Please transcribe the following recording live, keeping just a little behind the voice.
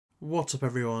What's up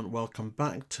everyone, welcome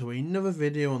back to another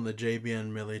video on the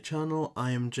JayBee Milly channel. I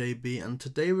am JayBee and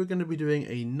today we're going to be doing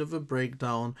another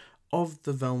breakdown of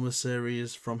the Velma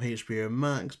series from HBO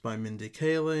Max by Mindy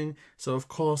Kaling. So of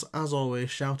course, as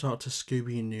always, shout out to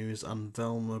Scooby News and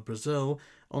Velma Brazil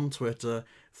on Twitter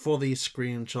for these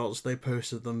screenshots. They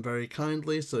posted them very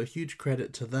kindly, so huge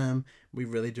credit to them. We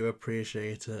really do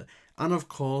appreciate it. And of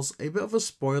course, a bit of a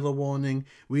spoiler warning,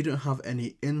 we don't have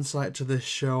any insight to this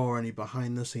show or any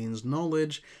behind the scenes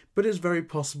knowledge, but it's very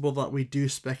possible that we do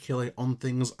speculate on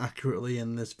things accurately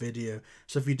in this video.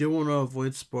 So if you do want to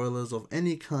avoid spoilers of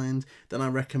any kind, then I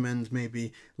recommend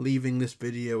maybe leaving this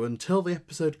video until the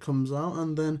episode comes out,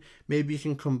 and then maybe you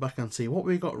can come back and see what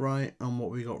we got right and what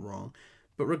we got wrong.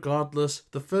 But regardless,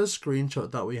 the first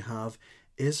screenshot that we have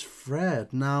is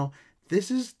Fred. Now, this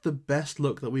is the best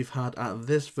look that we've had at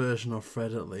this version of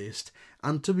Fred at least,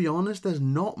 and to be honest, there's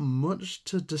not much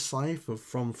to decipher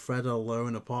from Fred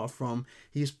alone, apart from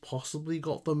he's possibly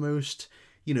got the most,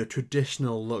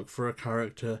 traditional look for a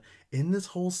character in this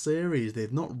whole series.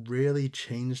 They've not really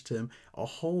changed him a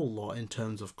whole lot in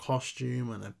terms of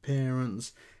costume and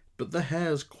appearance, but the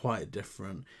hair is quite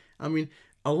different. I mean,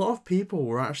 a lot of people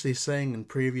were actually saying in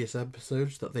previous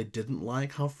episodes that they didn't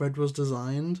like how Fred was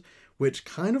designed, which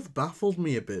kind of baffled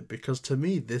me a bit because to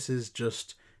me this is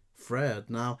just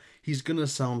Fred. Now, he's gonna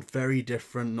sound very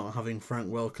different not having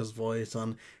Frank Welker's voice,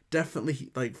 and definitely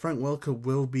Frank Welker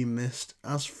will be missed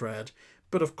as Fred,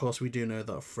 but of course we do know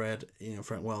that Fred,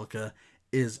 Frank Welker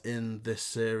is in this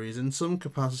series in some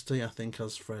capacity, I think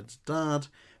as Fred's dad.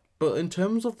 But in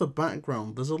terms of the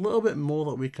background, there's a little bit more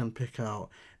that we can pick out.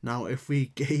 Now, if we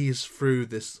gaze through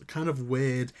this kind of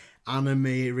weird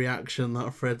anime reaction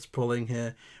that Fred's pulling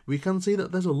here, we can see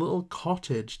that there's a little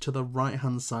cottage to the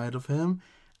right-hand side of him,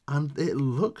 and it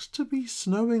looks to be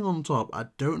snowing on top. I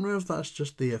don't know if that's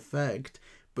just the effect,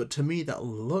 but to me that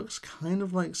looks kind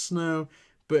of like snow.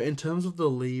 But in terms of the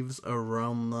leaves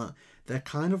around that, they're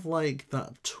kind of like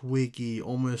that twiggy,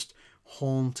 almost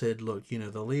haunted look.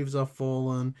 The leaves are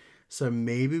fallen, so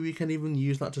maybe we can even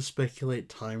use that to speculate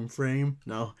time frame.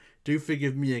 Now, do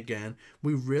forgive me again,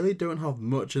 we really don't have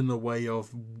much in the way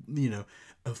of,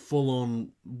 a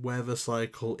full-on weather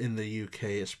cycle in the UK.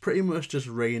 It's pretty much just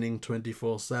raining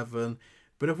 24/7,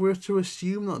 but if we were to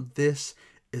assume that this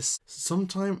is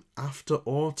sometime after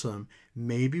autumn,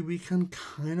 maybe we can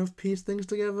kind of piece things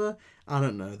together. I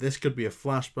don't know, this could be a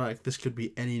flashback, this could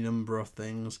be any number of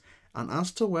things. And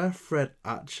as to where Fred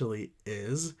actually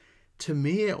is, to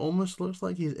me it almost looks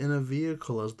like he's in a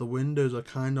vehicle, as the windows are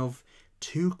kind of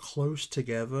too close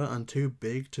together and too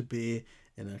big to be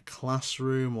in a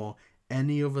classroom or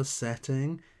any other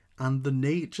setting. And the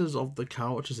natures of the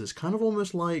couches, it's kind of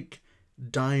almost like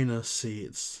diner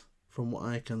seats from what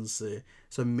I can see.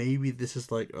 So maybe this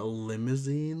is like a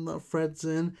limousine that Fred's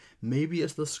in. Maybe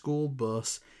it's the school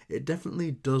bus. It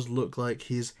definitely does look like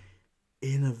he's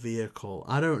in a vehicle.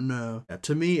 I don't know.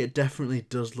 To me, it definitely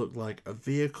does look like a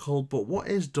vehicle, but what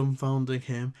is dumbfounding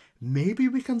him? Maybe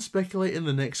we can speculate in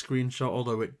the next screenshot,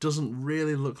 although it doesn't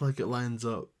really look like it lines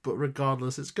up. But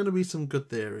regardless, it's going to be some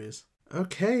good theories.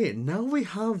 Okay, now we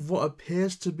have what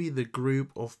appears to be the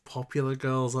group of popular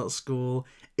girls at school.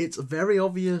 It's very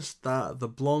obvious that the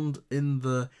blonde in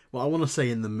the, well, I want to say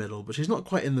in the middle, but she's not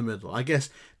quite in the middle. I guess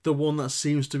the one that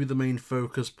seems to be the main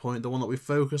focus point, the one that we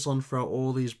focus on throughout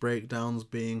all these breakdowns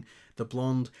being the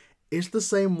blonde, is the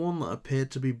same one that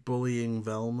appeared to be bullying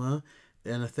Velma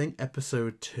in, I think,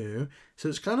 episode 2. So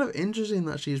it's kind of interesting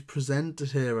that she's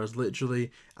presented here as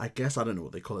literally, I guess, I don't know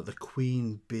what they call it, the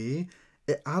queen bee.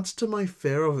 It adds to my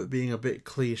fear of it being a bit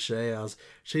cliche, as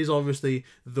she's obviously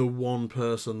the one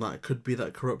person that could be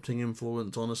that corrupting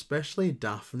influence on especially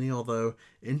Daphne, although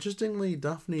interestingly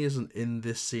Daphne isn't in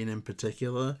this scene in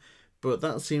particular, but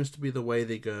that seems to be the way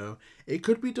they go. It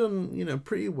could be done,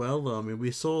 pretty well though. I mean,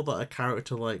 we saw that a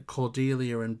character like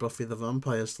Cordelia in Buffy the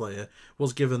Vampire Slayer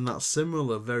was given that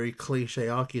similar, very cliche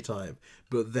archetype,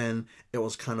 but then it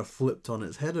was kind of flipped on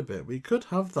its head a bit. We could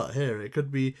have that here. It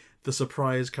could be the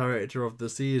surprise character of the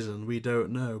season, we don't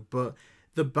know, but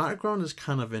the background is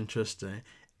kind of interesting.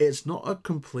 It's not a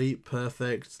complete,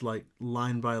 perfect,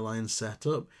 line-by-line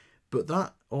setup, but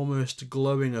that almost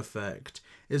glowing effect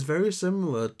is very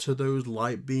similar to those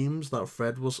light beams that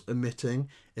Fred was emitting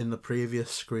in the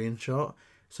previous screenshot.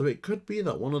 So it could be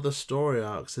that one of the story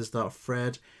arcs is that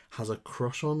Fred has a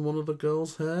crush on one of the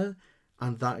girls here,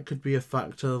 and that could be a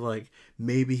factor,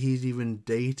 maybe he's even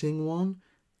dating one.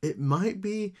 It might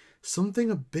be something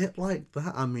a bit like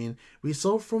that. I mean, we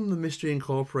saw from the Mystery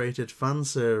Incorporated fan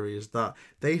series that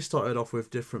they started off with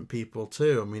different people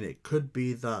too. I mean, it could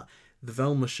be that the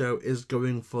Velma show is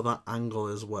going for that angle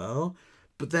as well.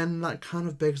 But then that kind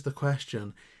of begs the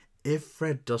question, if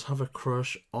Fred does have a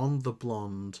crush on the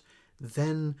blonde,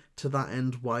 then to that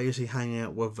end, why is he hanging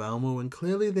out with Velma when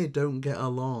clearly they don't get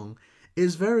along?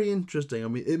 It's very interesting. I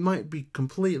mean, it might be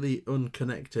completely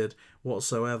unconnected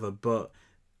whatsoever, but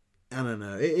I don't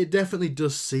know. It definitely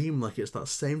does seem like it's that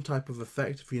same type of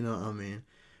effect, if you know what I mean.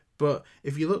 But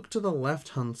if you look to the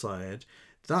left-hand side,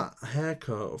 that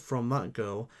haircut from that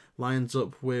girl lines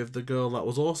up with the girl that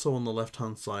was also on the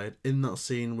left-hand side in that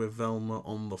scene with Velma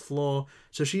on the floor.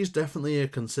 So she's definitely a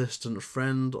consistent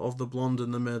friend of the blonde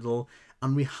in the middle.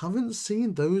 And we haven't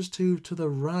seen those two to the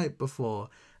right before.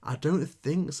 I don't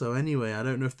think so anyway. I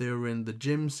don't know if they were in the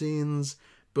gym scenes,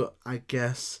 but I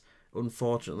guess,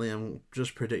 unfortunately, I'm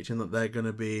just predicting that they're going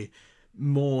to be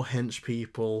more hench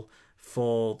people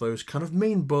for those kind of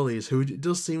main bullies, who it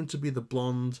does seem to be the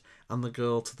blonde and the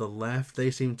girl to the left. They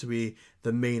seem to be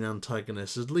the main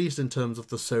antagonists, at least in terms of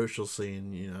the social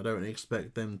scene. You know, I don't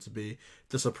expect them to be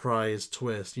the surprise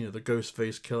twist, you know, the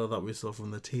Ghostface killer that we saw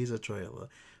from the teaser trailer.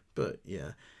 But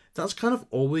yeah, that's kind of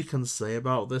all we can say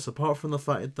about this, apart from the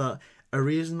fact that a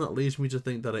reason that leads me to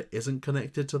think that it isn't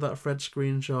connected to that Fred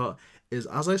screenshot is,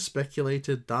 as I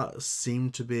speculated, that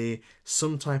seemed to be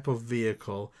some type of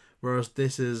vehicle, whereas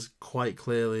this is quite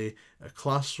clearly a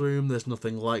classroom. There's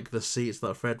nothing like the seats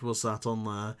that Fred was sat on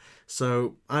there.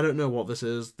 So I don't know what this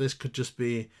is. This could just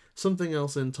be something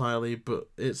else entirely, but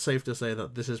it's safe to say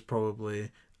that this is probably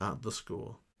at the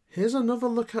school. Here's another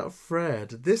look at Fred.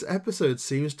 This episode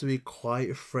seems to be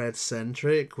quite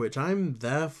Fred-centric, which I'm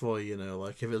there for, you know,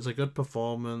 like if it's a good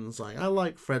performance, like I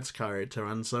like Fred's character,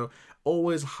 and so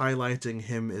always highlighting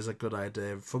him is a good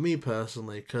idea for me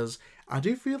personally, because I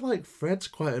do feel like Fred's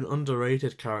quite an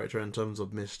underrated character in terms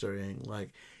of mysterying.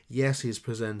 Like, yes, he's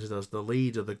presented as the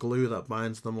leader, the glue that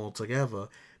binds them all together,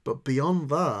 but beyond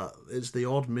that, it's the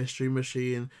odd mystery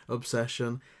machine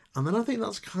obsession. And then I think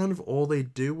that's kind of all they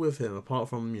do with him, apart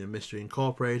from, you know, Mystery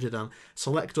Incorporated and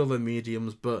select other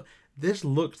mediums. But this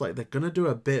looks like they're going to do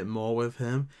a bit more with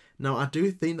him. Now, I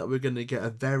do think that we're going to get a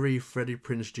very Freddie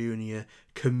Prinze Jr.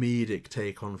 comedic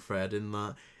take on Fred, in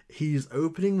that he's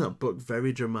opening that book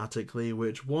very dramatically,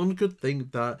 which one could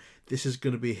think that this is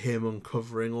going to be him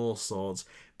uncovering all sorts.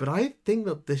 But I think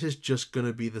that this is just going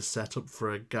to be the setup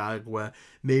for a gag where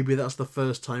maybe that's the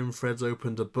first time Fred's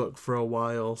opened a book for a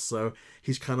while, so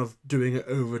he's kind of doing it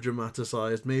over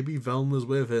dramatized. Maybe Velma's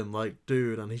with him, like,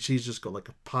 dude, and she's just got like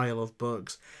a pile of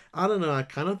books. I don't know, I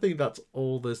kind of think that's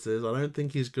all this is. I don't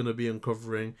think he's going to be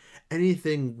uncovering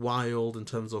anything wild in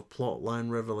terms of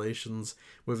plotline revelations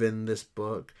within this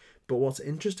book. But what's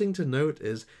interesting to note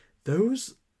is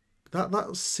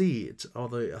that seat,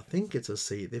 although I think it's a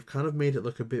seat, they've kind of made it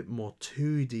look a bit more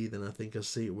 2D than I think a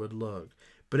seat would look.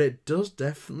 But it does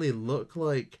definitely look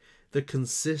like the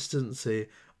consistency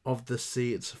of the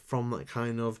seats from that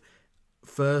kind of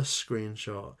first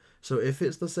screenshot. So if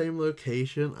it's the same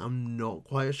location, I'm not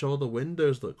quite sure. The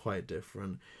windows look quite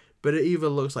different. But it either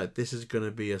looks like this is going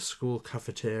to be a school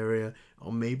cafeteria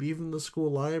or maybe even the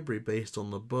school library based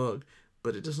on the book.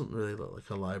 But it doesn't really look like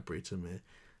a library to me.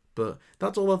 But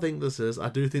that's all I think this is. I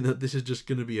do think that this is just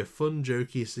going to be a fun,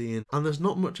 jokey scene, and there's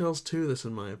not much else to this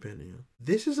in my opinion.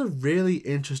 This is a really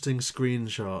interesting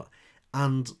screenshot,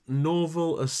 and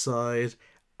Norval aside,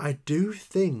 I do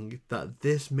think that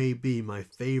this may be my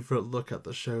favourite look at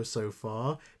the show so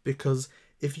far, because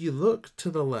if you look to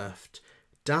the left,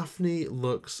 Daphne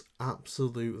looks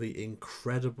absolutely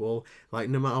incredible. Like,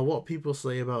 no matter what people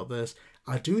say about this,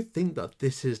 I do think that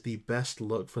this is the best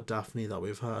look for Daphne that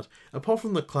we've had. Apart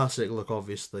from the classic look,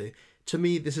 obviously. To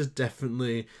me, this is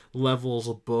definitely levels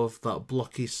above that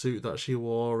blocky suit that she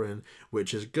wore in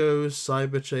Witch's Ghost,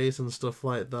 Cyber Chase and stuff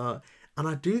like that. And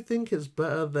I do think it's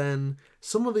better than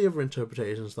some of the other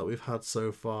interpretations that we've had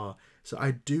so far. So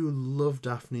I do love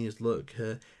Daphne's look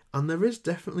here. And there is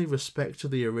definitely respect to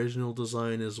the original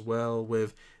design as well,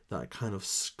 with that kind of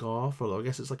scarf, or I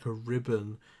guess it's like a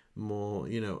ribbon more,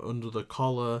 you know, under the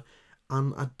collar.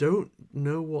 And I don't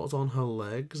know what's on her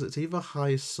legs. It's either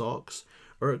high socks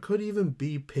or it could even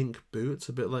be pink boots,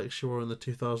 a bit like she wore in the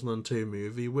 2002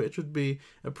 movie, which would be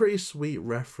a pretty sweet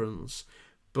reference.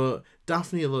 But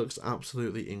Daphne looks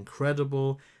absolutely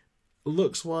incredible.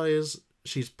 Looks-wise,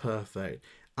 she's perfect.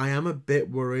 I am a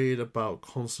bit worried about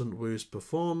Constant Wu's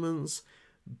performance,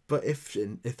 but if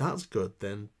that's good,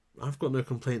 then I've got no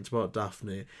complaints about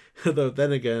Daphne. Though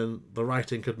then again, the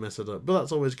writing could mess it up, but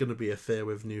that's always going to be a fear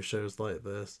with new shows like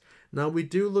this. Now we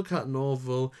do look at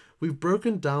Norval. We've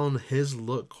broken down his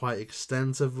look quite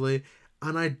extensively,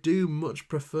 and I do much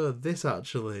prefer this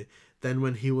actually than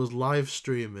when he was live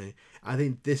streaming. I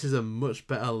think this is a much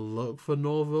better look for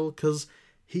Norval, because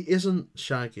he isn't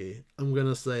Shaggy. I'm going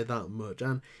to say that much.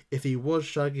 And if he was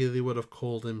Shaggy, they would have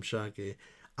called him Shaggy.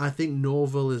 I think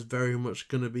Norville is very much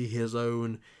going to be his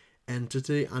own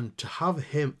entity, and to have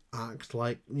him act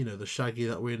like, you know, the Shaggy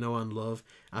that we know and love,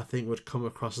 I think would come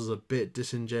across as a bit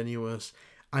disingenuous.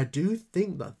 I do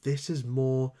think that this is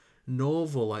more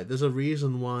Norville. Like, there's a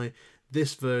reason why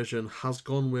this version has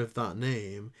gone with that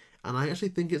name, and I actually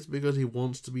think it's because he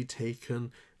wants to be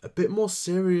taken a bit more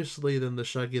seriously than the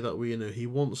Shaggy that we know. He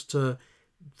wants to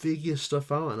figure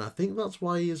stuff out, and I think that's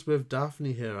why he is with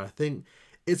Daphne here. I think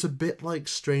it's a bit like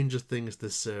Stranger Things,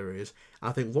 this series.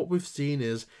 I think what we've seen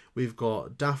is we've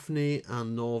got Daphne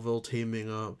and Norville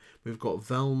teaming up, we've got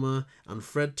Velma and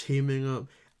Fred teaming up,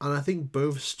 and I think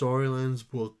both storylines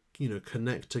will, you know,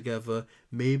 connect together,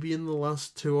 maybe in the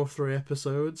last 2 or 3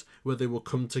 episodes, where they will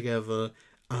come together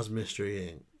as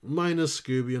Mystery Inc. Minus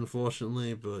Scooby,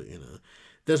 unfortunately, but, you know,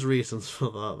 there's reasons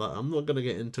for that I'm not going to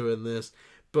get into in this.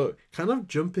 But kind of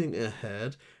jumping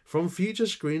ahead, from future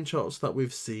screenshots that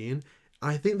we've seen,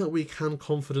 I think that we can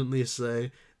confidently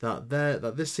say that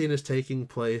this scene is taking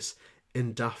place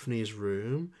in Daphne's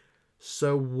room.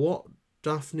 So what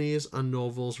Daphne's and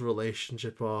Norville's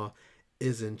relationship are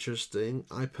is interesting.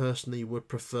 I personally would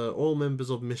prefer all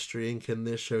members of Mystery Inc. in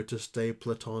this show to stay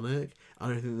platonic. I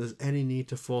don't think there's any need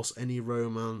to force any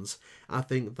romance. I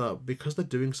think that because they're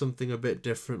doing something a bit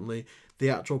differently, the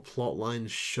actual plot line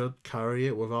should carry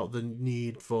it without the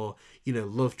need for, you know,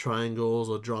 love triangles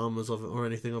or dramas or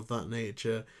anything of that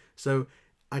nature. So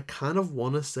I kind of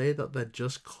want to say that they're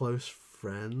just close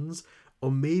friends, or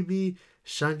maybe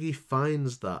Shaggy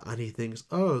finds that and he thinks,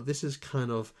 oh, this is kind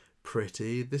of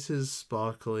pretty, this is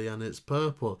sparkly and it's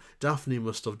purple, Daphne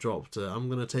must have dropped it, I'm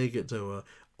gonna take it to her,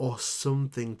 or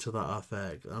something to that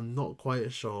effect. I'm not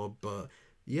quite sure, but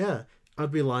yeah,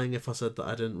 I'd be lying if I said that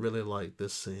I didn't really like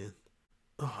this scene.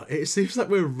 Oh, it seems like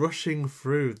we're rushing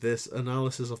through this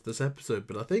analysis of this episode,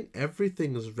 but I think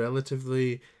everything is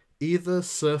relatively either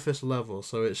surface level,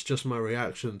 so it's just my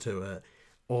reaction to it,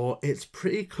 or it's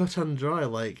pretty cut and dry.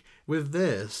 Like with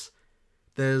this,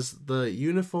 there's the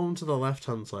uniform to the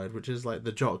left-hand side, which is like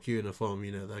the jock uniform,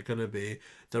 you know, they're going to be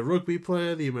the rugby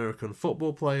player, the American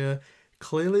football player,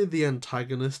 clearly the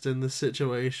antagonist in this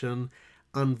situation,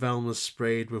 and Velma's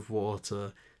sprayed with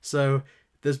water. So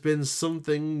there's been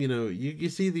something, you know, you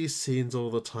see these scenes all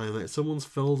the time, like someone's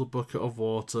filled a bucket of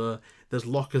water, there's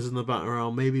lockers in the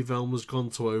background, maybe Velma's gone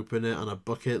to open it and a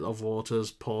bucket of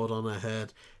water's poured on her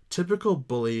head. Typical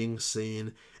bullying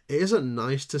scene. It isn't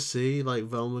nice to see, like,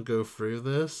 Velma go through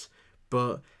this,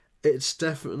 but it's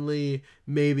definitely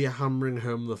maybe hammering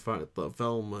home the fact that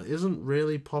Velma isn't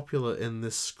really popular in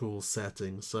this school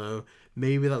setting, so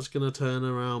maybe that's going to turn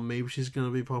around, maybe she's going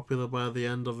to be popular by the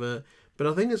end of it, but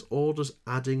I think it's all just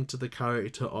adding to the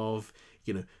character of,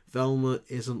 you know, Velma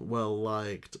isn't well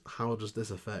liked, how does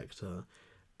this affect her?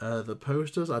 The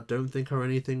posters I don't think are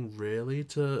anything really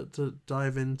to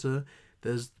dive into.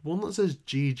 There's one that says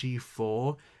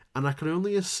GG4, and I can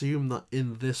only assume that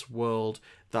in this world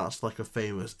that's like a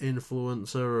famous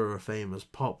influencer or a famous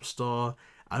pop star.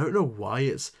 I don't know why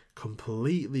it's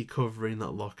completely covering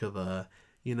that locker there.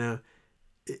 You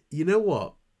know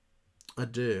what? I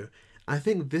do. I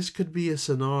think this could be a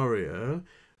scenario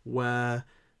where,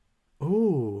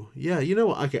 oh, yeah, you know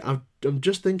what? Okay, I'm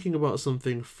just thinking about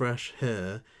something fresh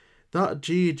here. That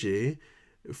Gigi,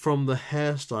 from the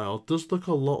hairstyle, does look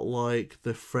a lot like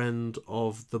the friend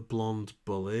of the blonde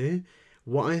bully.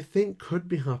 What I think could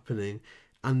be happening,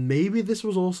 and maybe this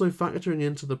was also factoring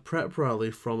into the prep rally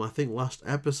from, I think, last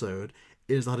episode,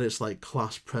 is that it's like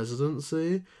class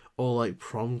presidency or like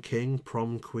prom king,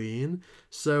 prom queen.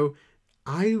 So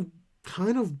I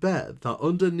kind of bet that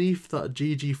underneath that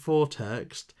GG4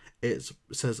 text, it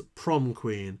says prom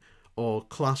queen or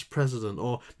class president,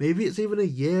 or maybe it's even a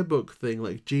yearbook thing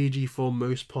like GG for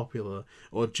most popular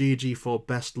or GG for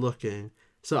best looking.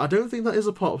 So I don't think that is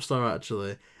a pop star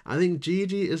actually. I think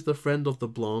Gigi is the friend of the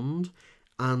blonde,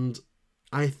 and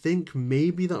I think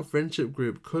maybe that friendship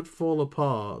group could fall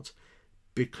apart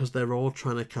because they're all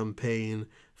trying to campaign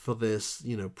for this,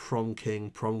 you know, prom king,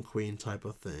 prom queen type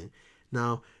of thing.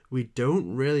 Now, we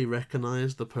don't really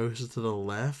recognise the poster to the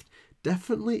left.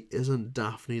 Definitely isn't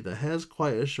Daphne. The hair's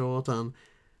quite as short, and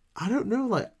I don't know,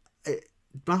 like, it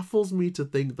baffles me to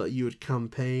think that you would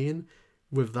campaign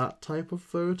with that type of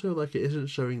photo. Like, it isn't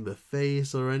showing the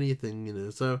face or anything, you know,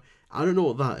 so I don't know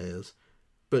what that is.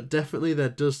 But definitely there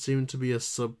does seem to be a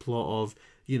subplot of,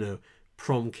 you know,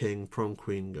 prom king, prom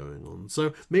queen going on.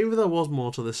 So maybe there was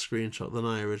more to this screenshot than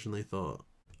I originally thought.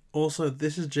 Also,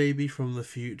 this is JB from the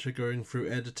future going through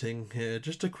editing here.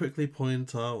 Just to quickly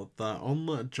point out that on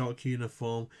that jock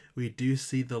uniform, we do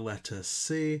see the letter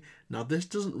C. Now, this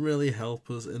doesn't really help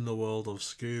us in the world of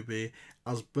Scooby,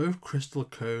 as both Crystal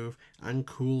Cove and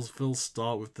Coolsville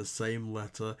start with the same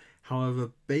letter.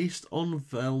 However, based on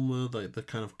Velma, like the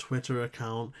kind of Twitter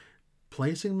account,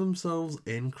 placing themselves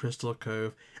in Crystal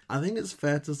Cove, I think it's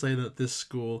fair to say that this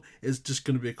school is just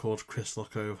going to be called Crystal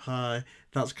Cove High.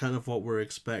 That's kind of what we're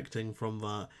expecting from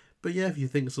that. But yeah, if you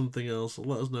think something else,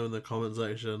 let us know in the comment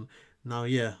section. Now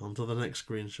yeah, on to the next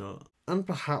screenshot. And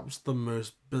perhaps the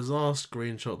most bizarre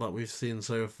screenshot that we've seen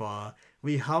so far,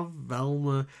 we have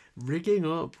Velma rigging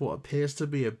up what appears to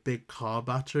be a big car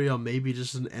battery or maybe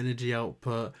just an energy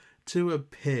output to a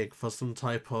pig for some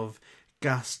type of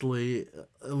ghastly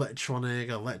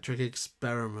electric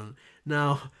experiment.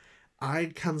 Now,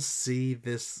 I can see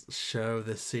this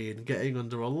scene getting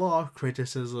under a lot of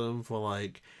criticism for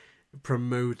like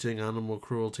promoting animal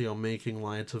cruelty or making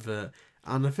light of it.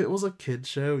 And if it was a kid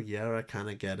show, yeah, I kind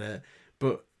of get it.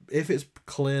 But if it's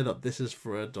clear that this is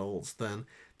for adults, then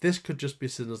this could just be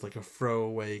seen as like a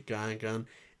throwaway gag. And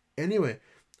anyway,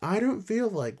 I don't feel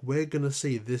like we're gonna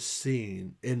see this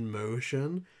scene in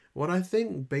motion. What I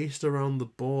think based around the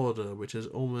border, which is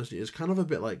almost, it's kind of a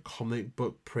bit like comic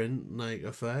book print like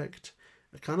effect,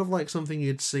 kind of like something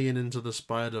you'd see in Into the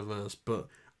Spider-Verse, but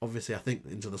obviously I think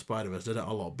Into the Spider-Verse did it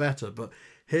a lot better, but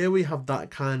here we have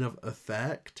that kind of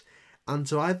effect, and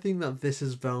so I think that this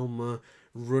is Velma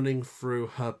running through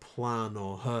her plan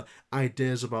or her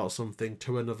ideas about something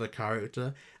to another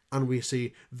character, and we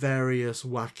see various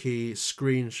wacky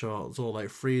screenshots or like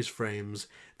freeze frames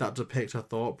that depict her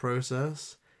thought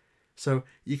process. So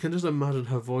you can just imagine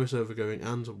her voiceover going,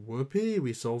 and whoopee,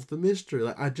 we solved the mystery.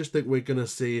 Like, I just think we're going to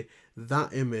see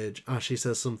that image as she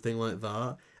says something like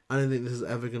that. I don't think this is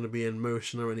ever going to be in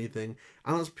motion or anything.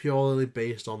 And that's purely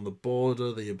based on the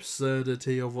border, the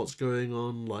absurdity of what's going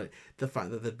on, like the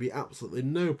fact that there'd be absolutely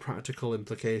no practical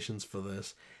implications for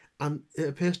this. And it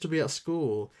appears to be at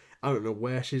school. I don't know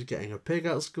where she's getting a pig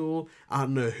at school. I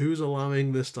don't know who's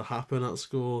allowing this to happen at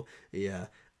school. Yeah.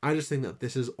 I just think that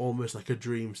this is almost like a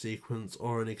dream sequence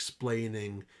or an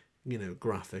explaining,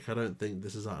 graphic. I don't think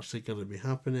this is actually going to be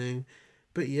happening.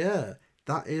 But yeah,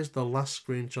 that is the last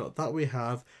screenshot that we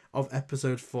have of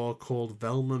episode 4 called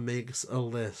Velma Makes a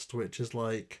List, which is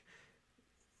like...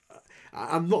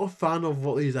 I'm not a fan of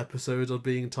what these episodes are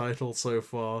being titled so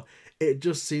far. It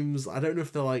just seems... I don't know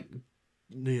if they're like,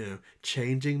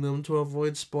 changing them to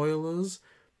avoid spoilers,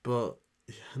 but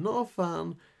yeah, not a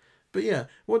fan. But yeah,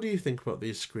 what do you think about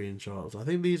these screenshots? I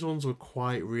think these ones were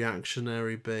quite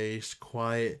reactionary based,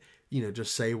 quite,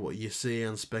 just say what you see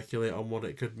and speculate on what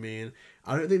it could mean.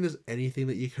 I don't think there's anything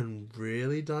that you can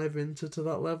really dive into to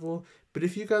that level. But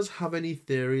if you guys have any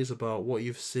theories about what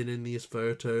you've seen in these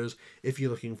photos, if you're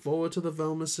looking forward to the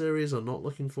Velma series or not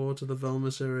looking forward to the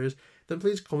Velma series, then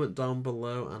please comment down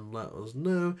below and let us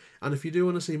know. And if you do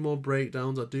want to see more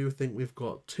breakdowns, I do think we've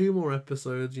got 2 more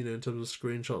episodes, in terms of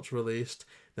screenshots released,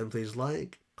 then please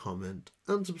like, comment,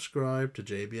 and subscribe to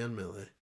JayBee Milly.